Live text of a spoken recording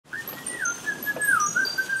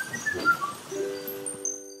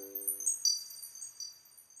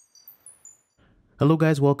Hello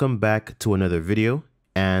guys, welcome back to another video,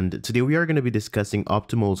 and today we are going to be discussing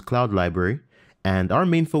Optimole's cloud library, and our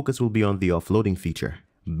main focus will be on the offloading feature.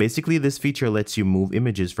 Basically, this feature lets you move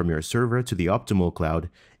images from your server to the Optimole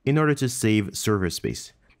cloud in order to save server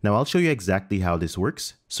space. Now I'll show you exactly how this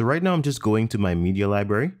works. So right now I'm just going to my media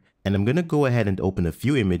library and I'm going to go ahead and open a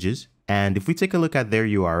few images, and if we take a look at their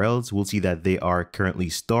URLs, we'll see that they are currently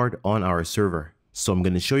stored on our server. So I'm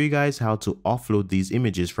going to show you guys how to offload these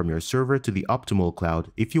images from your server to the Optimole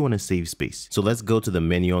cloud if you want to save space. So let's go to the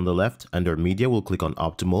menu on the left. Under media, we'll click on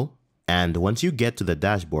Optimole. And once you get to the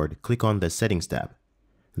dashboard, click on the settings tab.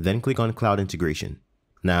 Then click on cloud integration.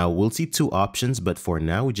 Now we'll see two options, but for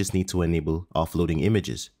now we just need to enable offloading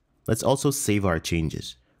images. Let's also save our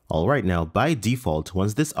changes. Alright, now by default,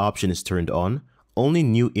 once this option is turned on, only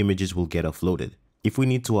new images will get offloaded. If we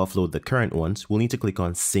need to offload the current ones, we'll need to click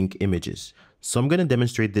on sync images. So I'm going to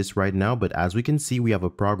demonstrate this right now, but as we can see, we have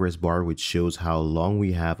a progress bar which shows how long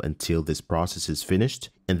we have until this process is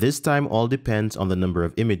finished. And this time all depends on the number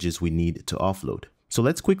of images we need to offload. So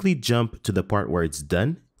let's quickly jump to the part where it's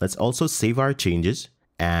done. Let's also save our changes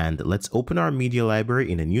and let's open our media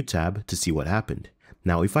library in a new tab to see what happened.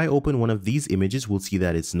 Now, if I open one of these images, we'll see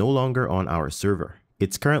that it's no longer on our server.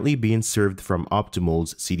 It's currently being served from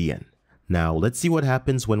Optimole's CDN. Now let's see what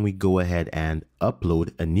happens when we go ahead and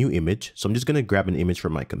upload a new image. So I'm just going to grab an image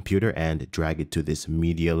from my computer and drag it to this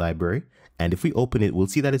media library. And if we open it, we'll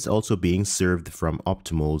see that it's also being served from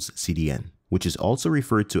Optimole's CDN, which is also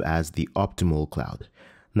referred to as the Optimole cloud.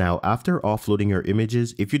 Now, after offloading your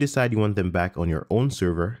images, if you decide you want them back on your own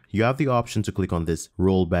server, you have the option to click on this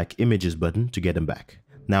roll back images button to get them back.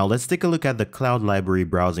 Now let's take a look at the cloud library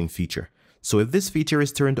browsing feature. So if this feature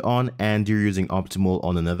is turned on and you're using Optimole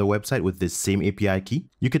on another website with this same API key,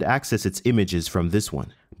 you could access its images from this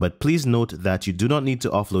one. But please note that you do not need to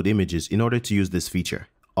offload images in order to use this feature.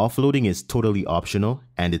 Offloading is totally optional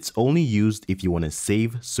and it's only used if you want to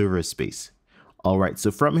save server space. Alright, so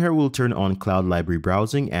from here we'll turn on cloud library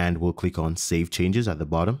browsing and we'll click on save changes at the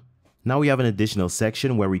bottom. Now we have an additional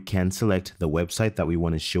section where we can select the website that we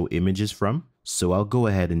want to show images from. So I'll go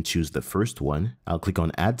ahead and choose the first one. I'll click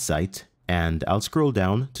on add site. And I'll scroll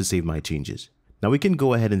down to save my changes. Now we can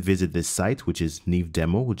go ahead and visit this site, which is Neve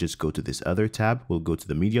Demo. We'll just go to this other tab. We'll go to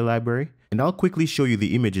the media library and I'll quickly show you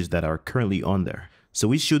the images that are currently on there. So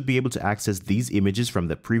we should be able to access these images from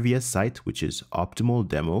the previous site, which is Optimole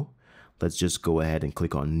Demo. Let's just go ahead and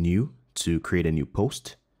click on new to create a new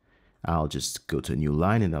post. I'll just go to a new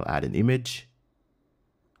line and I'll add an image.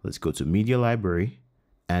 Let's go to media library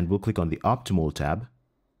and we'll click on the Optimole tab.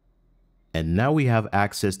 And now we have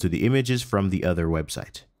access to the images from the other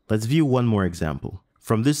website. Let's view one more example.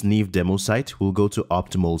 From this Neve demo site, we'll go to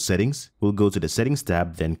Optimole settings. We'll go to the settings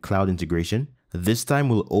tab, then cloud integration. This time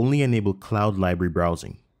we'll only enable cloud library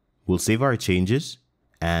browsing. We'll save our changes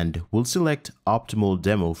and we'll select Optimole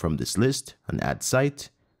demo from this list and add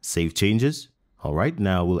site, save changes. All right,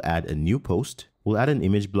 now we'll add a new post. We'll add an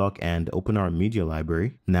image block and open our media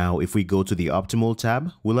library. Now, if we go to the Optimole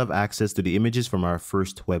tab, we'll have access to the images from our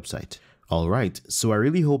first website. Alright, so I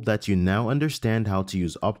really hope that you now understand how to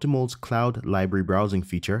use Optimole's cloud library browsing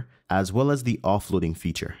feature as well as the offloading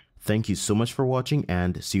feature. Thank you so much for watching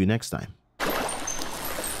and see you next time.